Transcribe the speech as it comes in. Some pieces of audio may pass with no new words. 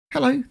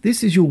Hello,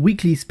 this is your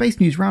weekly space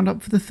news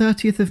roundup for the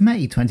 30th of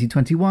May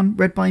 2021,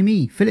 read by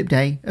me, Philip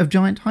Day, of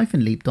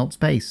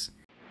giant-leap.space.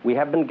 We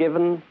have been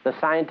given the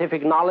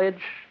scientific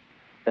knowledge,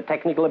 the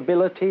technical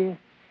ability,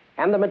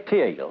 and the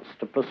materials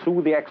to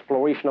pursue the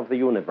exploration of the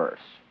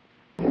universe.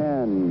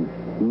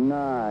 10,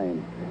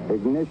 9,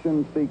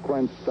 ignition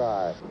sequence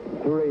start.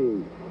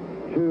 3,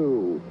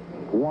 2,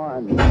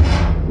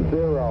 1,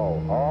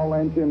 0, all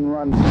engine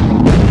run.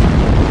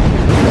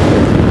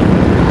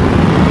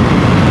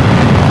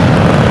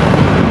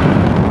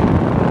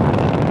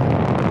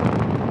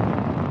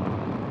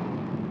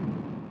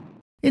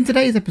 In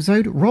today's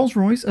episode,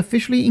 Rolls-Royce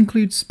officially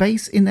includes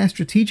space in their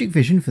strategic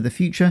vision for the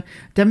future,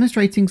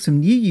 demonstrating some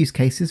new use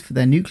cases for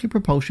their nuclear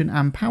propulsion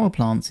and power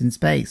plants in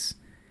space.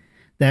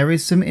 There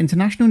is some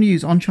international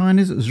news on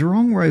China's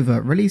Zhurong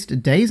rover,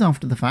 released days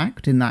after the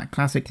fact in that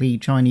classically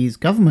Chinese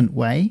government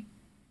way.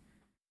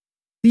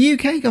 The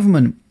UK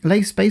government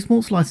lays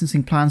spaceports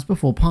licensing plans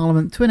before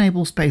Parliament to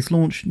enable space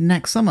launch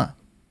next summer.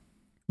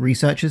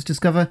 Researchers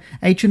discover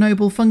a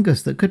Chernobyl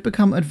fungus that could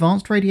become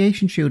advanced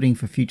radiation shielding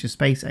for future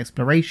space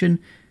exploration.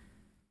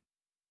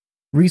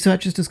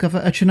 Researchers discover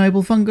a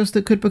Chernobyl fungus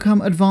that could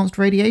become advanced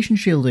radiation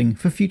shielding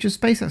for future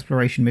space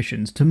exploration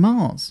missions to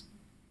Mars.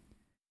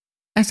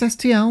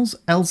 SSTL's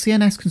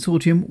LCNS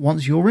consortium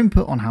wants your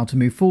input on how to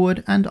move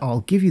forward, and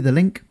I'll give you the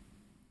link.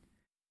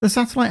 The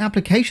Satellite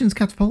Applications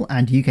Catapult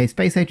and UK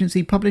Space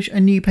Agency publish a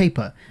new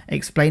paper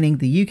explaining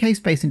the UK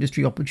space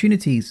industry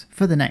opportunities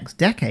for the next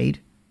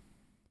decade.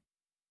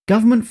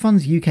 Government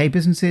funds UK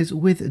businesses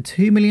with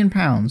 £2 million to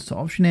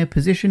optioneer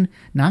position,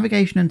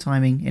 navigation and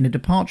timing in a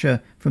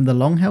departure from the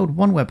long-held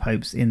OneWeb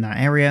hopes in that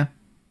area.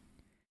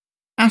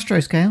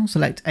 Astroscale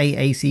select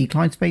AAC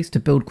Clydespace to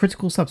build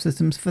critical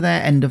subsystems for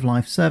their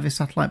end-of-life service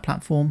satellite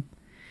platform.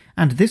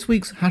 And this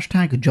week's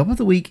hashtag Job of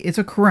the Week is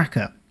a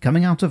cracker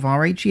coming out of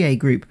our HEA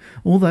group,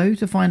 although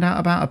to find out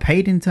about a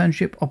paid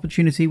internship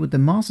opportunity with the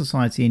Mars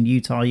Society in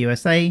Utah,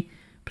 USA,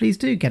 please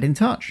do get in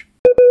touch.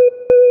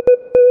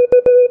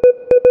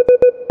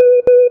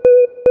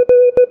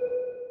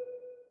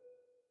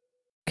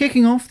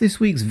 Kicking off this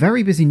week's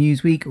very busy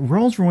news week,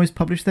 Rolls-Royce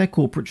published their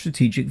corporate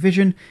strategic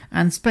vision,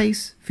 and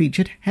space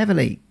featured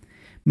heavily.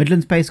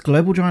 Midlands-based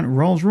global giant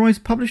Rolls-Royce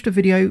published a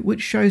video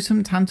which shows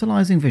some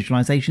tantalising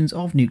visualisations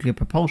of nuclear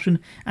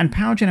propulsion and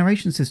power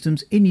generation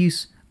systems in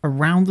use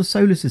around the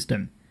solar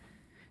system.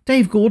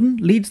 Dave Gordon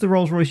leads the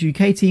Rolls-Royce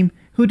UK team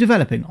who are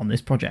developing on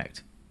this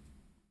project.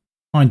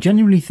 I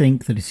genuinely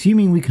think that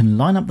assuming we can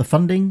line up the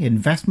funding,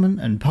 investment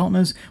and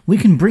partners, we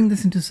can bring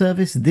this into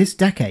service this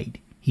decade,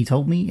 he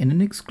told me in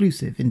an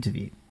exclusive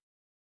interview.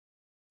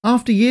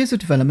 After years of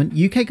development,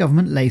 UK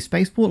government lays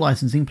spaceport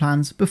licensing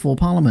plans before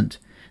Parliament.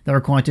 There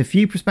are quite a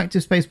few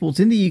prospective spaceports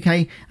in the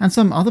UK and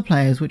some other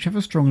players which have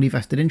a strongly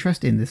vested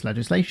interest in this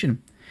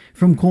legislation.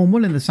 From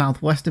Cornwall in the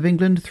southwest of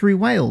England through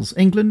Wales,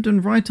 England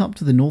and right up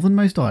to the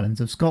northernmost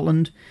islands of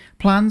Scotland,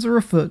 plans are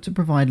afoot to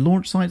provide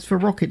launch sites for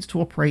rockets to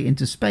operate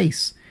into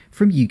space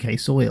from UK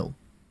soil.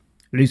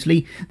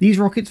 Loosely, these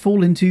rockets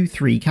fall into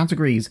three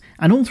categories,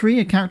 and all three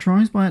are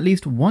characterised by at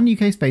least one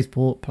UK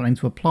spaceport planning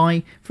to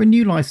apply for a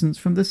new licence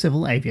from the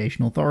Civil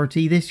Aviation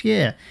Authority this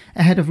year,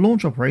 ahead of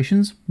launch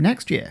operations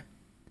next year.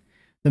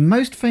 The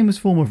most famous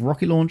form of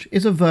rocket launch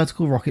is a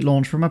vertical rocket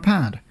launch from a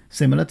pad,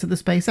 similar to the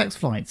SpaceX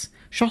flights,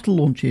 shuttle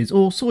launches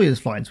or Soyuz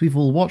flights we've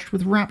all watched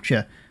with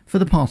rapture for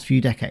the past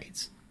few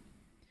decades.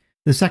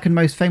 The second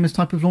most famous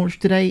type of launch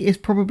today is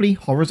probably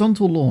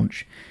horizontal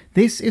launch.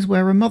 This is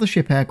where a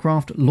mothership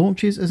aircraft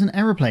launches as an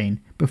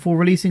aeroplane before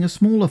releasing a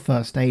smaller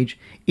first stage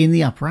in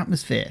the upper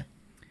atmosphere.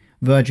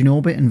 Virgin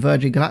Orbit and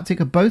Virgin Galactic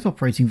are both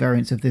operating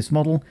variants of this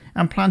model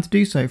and plan to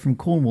do so from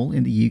Cornwall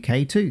in the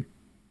UK too.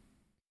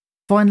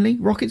 Finally,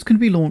 rockets can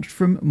be launched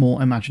from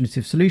more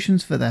imaginative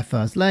solutions for their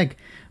first leg.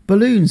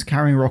 Balloons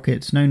carrying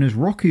rockets, known as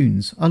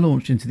rockoons, are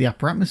launched into the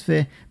upper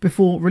atmosphere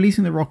before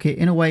releasing the rocket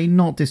in a way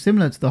not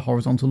dissimilar to the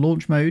horizontal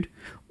launch mode,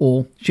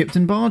 or ships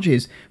and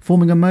barges,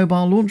 forming a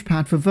mobile launch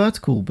pad for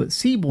vertical but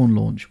seaborne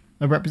launch,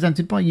 are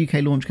represented by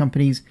UK launch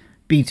companies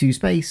B2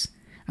 Space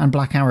and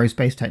Black Arrow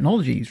Space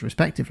Technologies,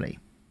 respectively.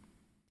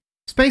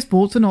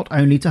 Spaceports are not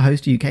only to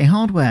host UK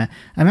hardware.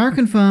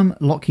 American firm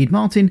Lockheed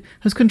Martin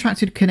has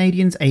contracted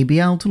Canadians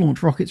ABL to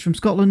launch rockets from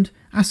Scotland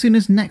as soon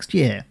as next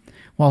year,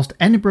 whilst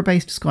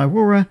Edinburgh-based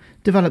Skyrora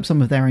develop some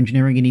of their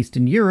engineering in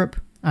Eastern Europe,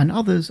 and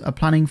others are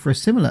planning for a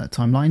similar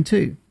timeline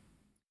too.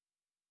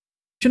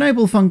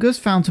 Chernobyl fungus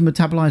found to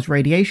metabolize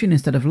radiation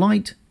instead of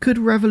light could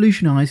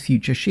revolutionise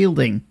future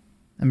shielding.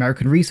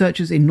 American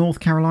researchers in North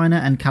Carolina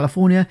and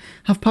California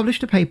have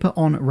published a paper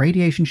on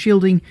radiation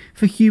shielding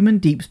for human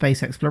deep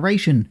space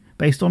exploration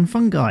based on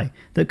fungi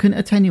that can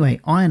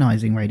attenuate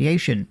ionizing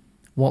radiation.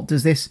 What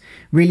does this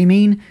really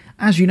mean?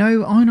 As you know,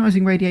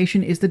 ionizing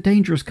radiation is the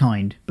dangerous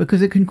kind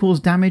because it can cause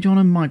damage on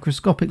a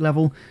microscopic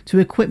level to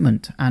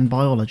equipment and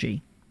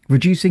biology.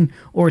 Reducing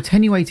or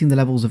attenuating the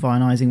levels of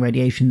ionizing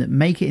radiation that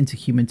make it into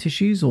human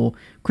tissues or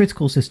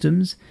critical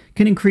systems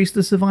can increase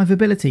the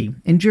survivability,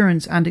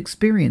 endurance and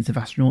experience of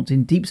astronauts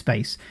in deep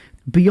space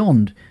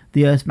beyond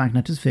the Earth's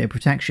magnetosphere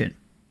protection.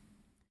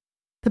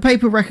 The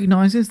paper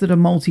recognises that a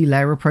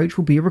multi-layer approach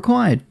will be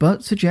required,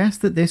 but suggests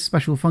that this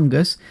special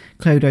fungus,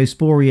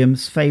 Cladosporium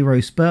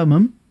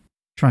sphaerospermum,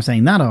 try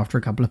saying that after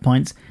a couple of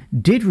pints,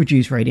 did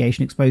reduce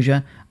radiation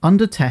exposure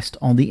under test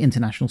on the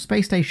International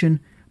Space Station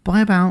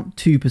by about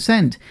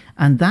 2%,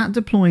 and that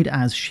deployed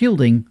as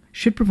shielding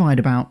should provide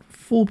about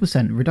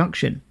 4%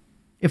 reduction.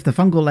 If the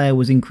fungal layer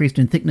was increased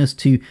in thickness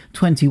to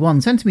 21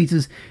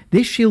 centimeters,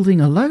 this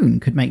shielding alone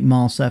could make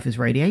Mars surface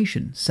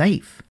radiation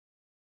safe.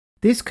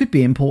 This could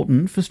be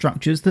important for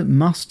structures that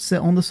must sit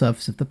on the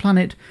surface of the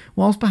planet,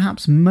 whilst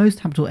perhaps most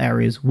habitable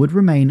areas would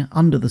remain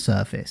under the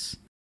surface.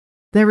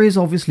 There is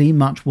obviously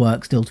much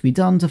work still to be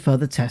done to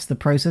further test the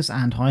process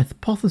and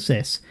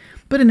hypothesis,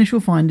 but initial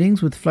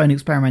findings with flown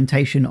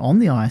experimentation on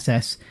the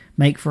ISS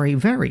make for a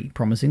very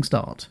promising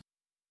start.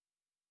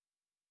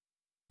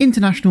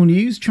 International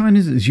news: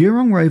 China's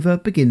Zhurong rover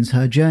begins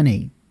her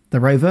journey. The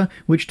rover,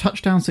 which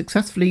touched down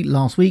successfully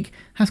last week,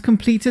 has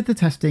completed the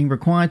testing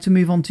required to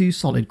move onto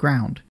solid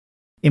ground.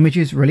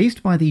 Images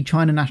released by the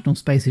China National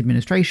Space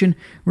Administration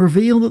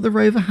reveal that the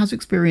rover has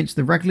experienced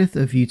the regolith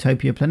of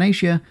Utopia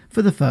planatia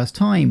for the first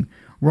time,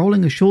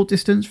 rolling a short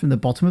distance from the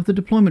bottom of the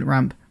deployment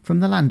ramp from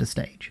the lander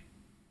stage.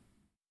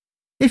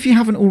 If you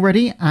haven't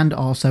already and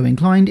are so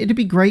inclined, it'd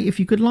be great if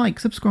you could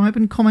like, subscribe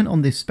and comment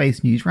on this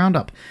Space News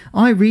Roundup.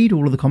 I read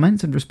all of the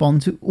comments and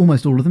respond to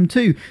almost all of them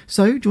too,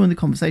 so join the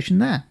conversation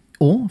there.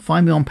 Or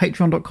find me on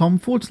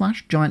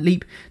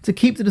patreon.com/giantleap to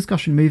keep the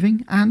discussion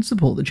moving and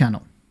support the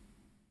channel.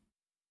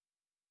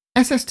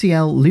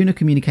 SSTL Lunar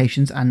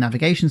Communications and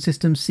Navigation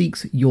System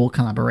seeks your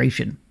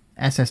collaboration.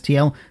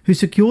 SSTL, who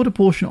secured a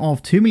portion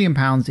of £2 million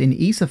in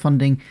ESA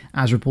funding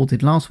as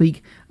reported last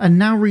week, are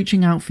now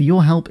reaching out for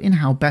your help in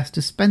how best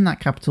to spend that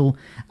capital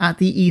at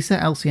the ESA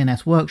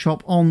LCNS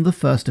workshop on the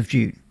 1st of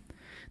June.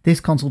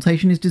 This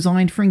consultation is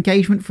designed for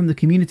engagement from the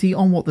community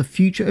on what the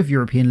future of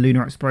European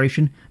lunar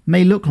exploration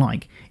may look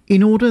like,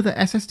 in order that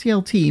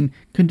SSTL team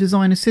can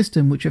design a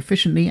system which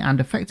efficiently and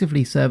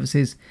effectively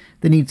services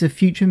the needs of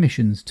future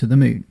missions to the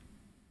Moon.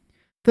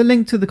 The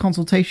link to the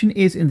consultation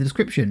is in the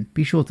description.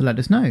 Be sure to let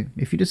us know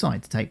if you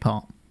decide to take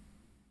part.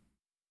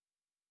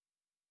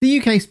 The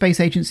UK Space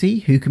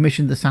Agency, who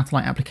commissioned the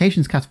Satellite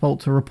Applications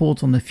Catapult to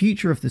report on the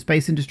future of the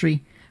space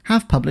industry,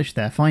 have published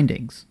their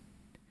findings.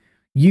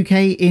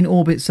 UK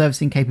In-Orbit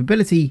Servicing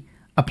Capability,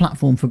 a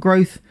Platform for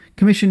Growth,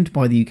 commissioned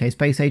by the UK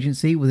Space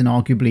Agency with an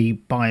arguably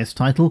biased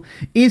title,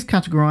 is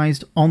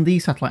categorised on the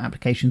Satellite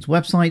Applications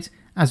website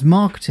as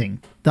marketing,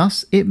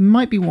 thus it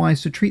might be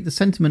wise to treat the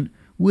sentiment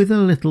with a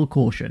little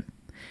caution.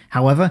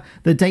 However,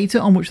 the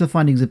data on which the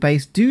findings are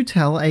based do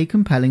tell a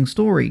compelling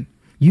story.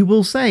 You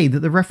will say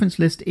that the reference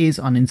list is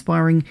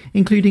uninspiring,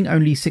 including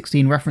only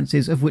 16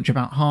 references, of which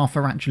about half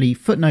are actually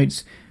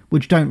footnotes,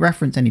 which don't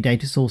reference any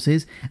data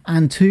sources,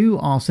 and 2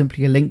 are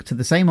simply a link to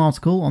the same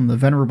article on the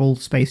venerable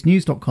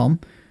spacenews.com.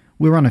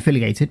 We're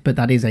unaffiliated, but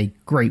that is a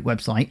great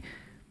website.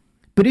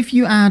 But if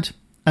you add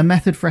a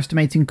method for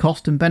estimating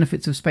cost and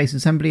benefits of space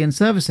assembly and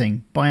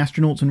servicing by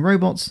astronauts and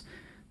robots,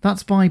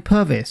 that's by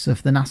Purvis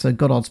of the NASA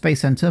Goddard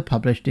Space Center,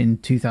 published in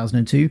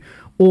 2002,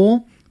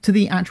 or to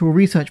the actual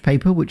research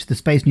paper which the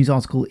Space News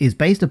article is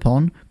based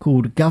upon,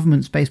 called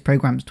Government Space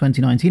Programme's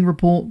 2019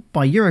 Report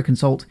by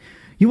Euroconsult,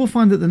 you will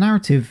find that the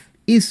narrative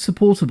is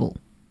supportable.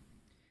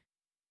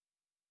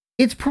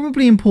 It's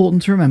probably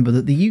important to remember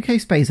that the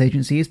UK Space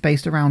Agency is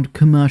based around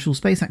commercial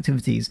space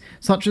activities,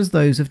 such as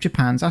those of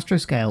Japan's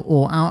Astroscale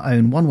or our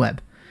own OneWeb.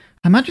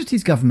 Her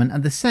Majesty's government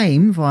and the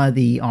same via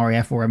the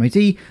RAF or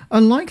MOD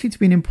are likely to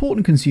be an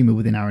important consumer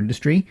within our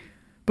industry,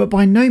 but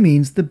by no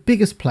means the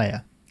biggest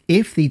player,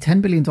 if the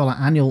 $10 billion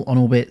annual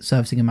on-orbit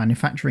servicing and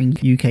manufacturing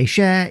UK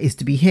share is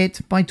to be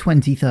hit by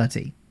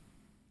 2030.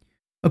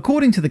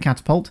 According to the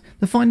Catapult,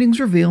 the findings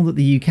reveal that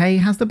the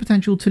UK has the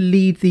potential to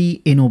lead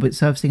the in-orbit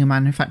servicing and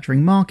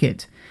manufacturing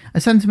market,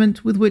 a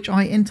sentiment with which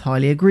I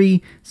entirely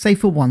agree, save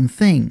for one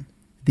thing: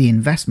 the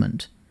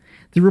investment.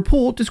 The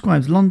report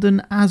describes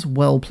London as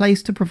well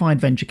placed to provide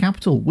venture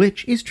capital,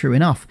 which is true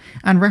enough,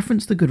 and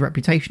referenced the good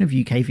reputation of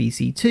UK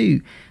VC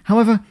too.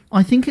 However,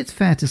 I think it's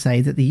fair to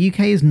say that the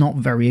UK is not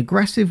very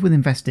aggressive with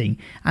investing,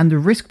 and the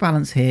risk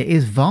balance here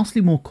is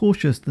vastly more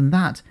cautious than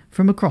that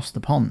from across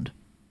the pond.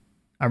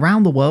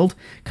 Around the world,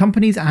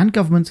 companies and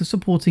governments are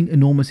supporting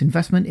enormous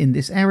investment in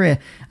this area,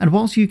 and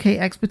whilst UK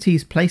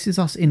expertise places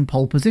us in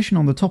pole position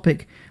on the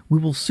topic, we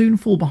will soon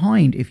fall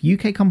behind if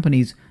UK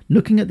companies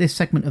looking at this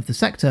segment of the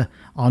sector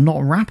are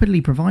not rapidly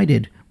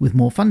provided with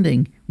more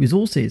funding,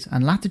 resources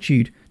and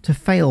latitude to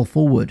fail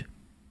forward.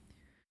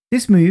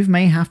 This move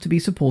may have to be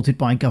supported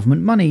by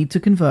government money to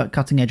convert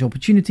cutting-edge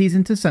opportunities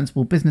into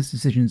sensible business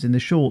decisions in the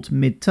short,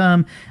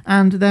 mid-term,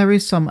 and there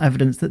is some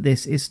evidence that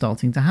this is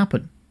starting to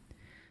happen.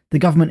 The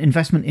government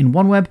investment in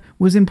OneWeb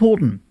was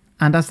important,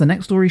 and as the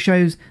next story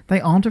shows, they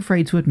aren't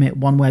afraid to admit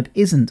OneWeb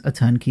isn't a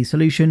turnkey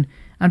solution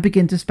and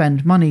begin to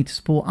spend money to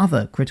support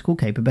other critical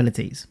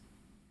capabilities.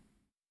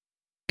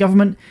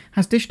 Government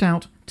has dished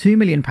out £2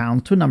 million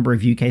to a number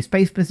of UK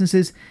space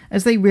businesses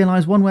as they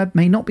realise OneWeb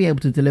may not be able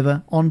to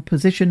deliver on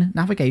position,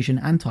 navigation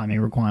and timing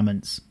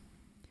requirements.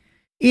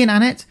 Ian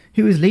Annett,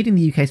 who is leading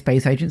the UK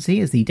Space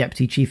Agency as the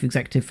Deputy Chief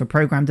Executive for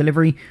Programme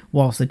Delivery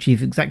whilst the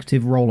Chief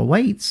Executive role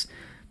awaits,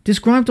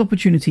 described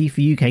opportunity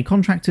for UK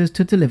contractors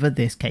to deliver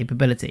this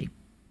capability.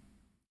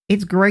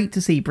 It's great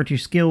to see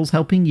British skills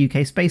helping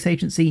UK Space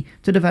Agency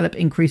to develop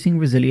increasing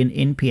resilience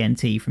in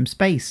PNT from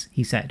space,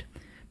 he said.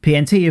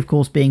 PNT, of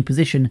course, being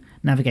position,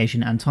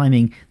 navigation and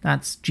timing,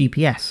 that's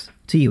GPS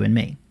to you and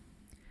me.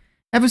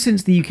 Ever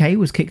since the UK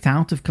was kicked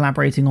out of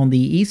collaborating on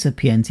the ESA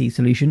PNT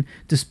solution,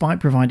 despite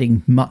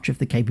providing much of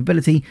the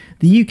capability,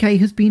 the UK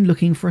has been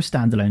looking for a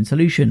standalone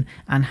solution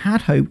and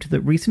had hoped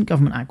that recent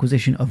government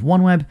acquisition of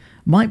OneWeb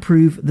might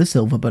prove the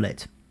silver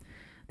bullet.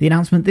 The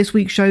announcement this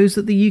week shows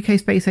that the UK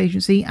Space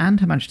Agency and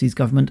Her Majesty's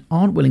Government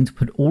aren't willing to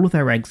put all of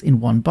their eggs in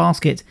one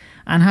basket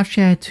and have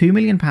shared £2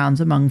 million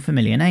among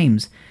familiar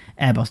names: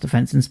 Airbus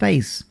Defence and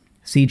Space,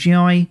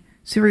 CGI,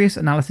 Sirius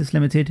Analysis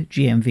Limited,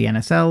 GMV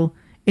NSL,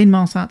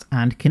 Inmarsat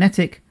and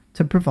QinetiQ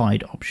to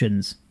provide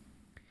options.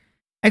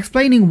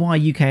 Explaining why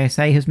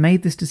UKSA has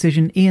made this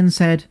decision, Ian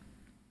said,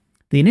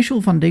 "The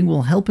initial funding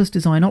will help us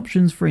design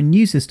options for a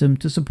new system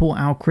to support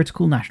our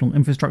critical national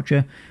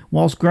infrastructure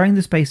whilst growing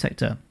the space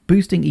sector,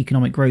 boosting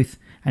economic growth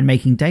and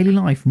making daily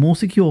life more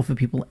secure for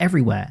people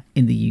everywhere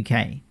in the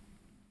UK."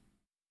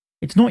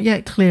 It's not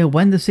yet clear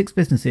when the 6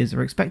 businesses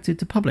are expected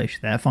to publish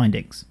their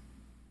findings.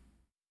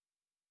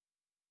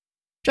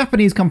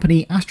 Japanese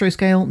company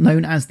Astroscale,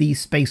 known as the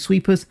Space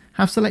Sweepers,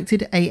 have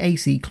selected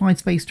AAC Clyde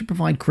Space to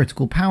provide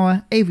critical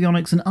power,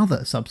 avionics and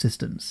other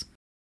subsystems.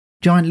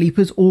 Giant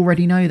Leapers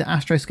already know that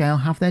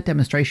Astroscale have their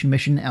demonstration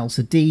mission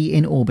ELSA-D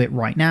in orbit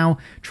right now,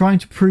 trying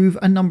to prove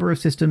a number of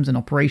systems and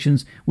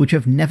operations which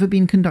have never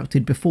been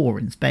conducted before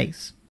in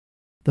space.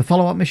 The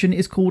follow-up mission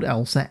is called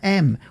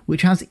ELSA-M,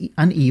 which has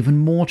an even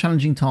more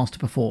challenging task to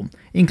perform,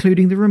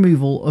 including the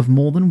removal of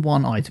more than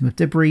one item of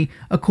debris,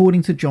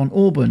 according to John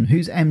Orban,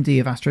 who's MD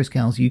of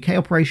Astroscale's UK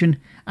operation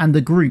and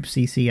the group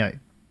CCO.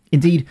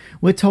 Indeed,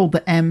 we're told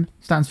that M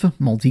stands for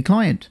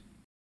multi-client.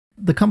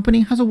 The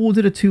company has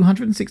awarded a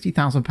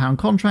 £260,000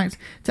 contract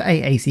to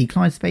AAC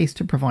Clyde Space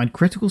to provide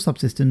critical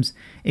subsystems,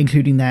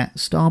 including their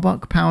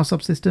Starbuck power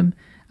subsystem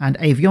and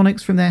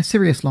avionics from their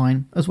Sirius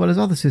line, as well as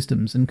other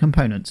systems and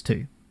components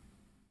too.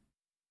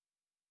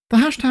 The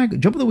hashtag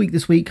Job of the Week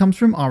this week comes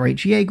from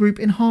RHEA Group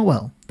in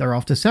Harwell. They're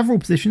after several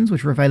positions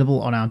which are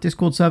available on our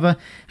Discord server.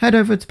 Head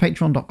over to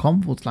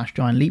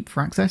patreon.com/giantleap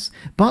for access,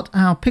 but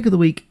our pick of the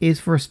week is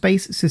for a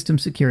space system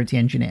security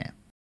engineer.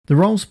 The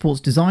role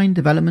supports design,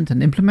 development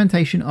and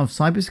implementation of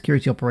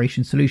cybersecurity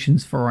operations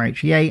solutions for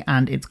RHEA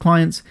and its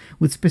clients,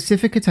 with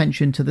specific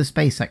attention to the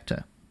space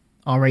sector.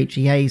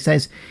 RHEA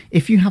says,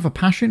 if you have a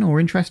passion or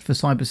interest for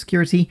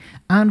cybersecurity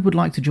and would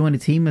like to join a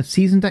team of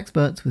seasoned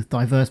experts with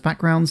diverse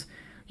backgrounds,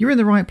 you're in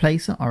the right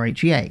place at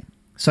RHEA.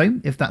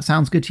 So, if that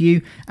sounds good to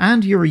you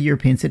and you're a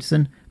European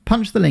citizen,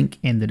 punch the link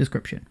in the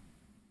description.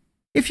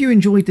 If you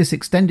enjoyed this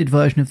extended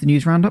version of the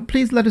News Roundup,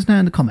 please let us know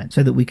in the comments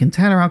so that we can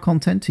tailor our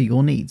content to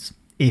your needs.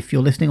 If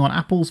you're listening on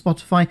Apple,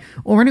 Spotify,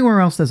 or anywhere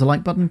else there's a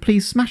like button,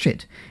 please smash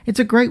it. It's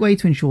a great way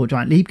to ensure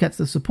Giant Leap gets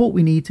the support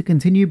we need to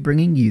continue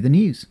bringing you the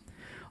news.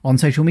 On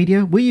social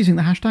media, we're using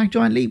the hashtag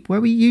Giant Leap, where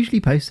we usually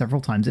post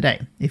several times a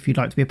day. If you'd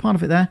like to be a part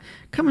of it there,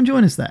 come and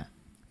join us there.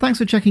 Thanks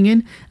for checking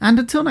in, and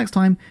until next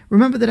time,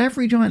 remember that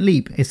every giant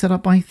leap is set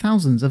up by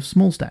thousands of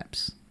small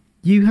steps.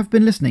 You have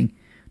been listening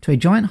to a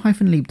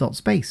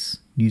giant-leap.space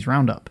news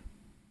roundup.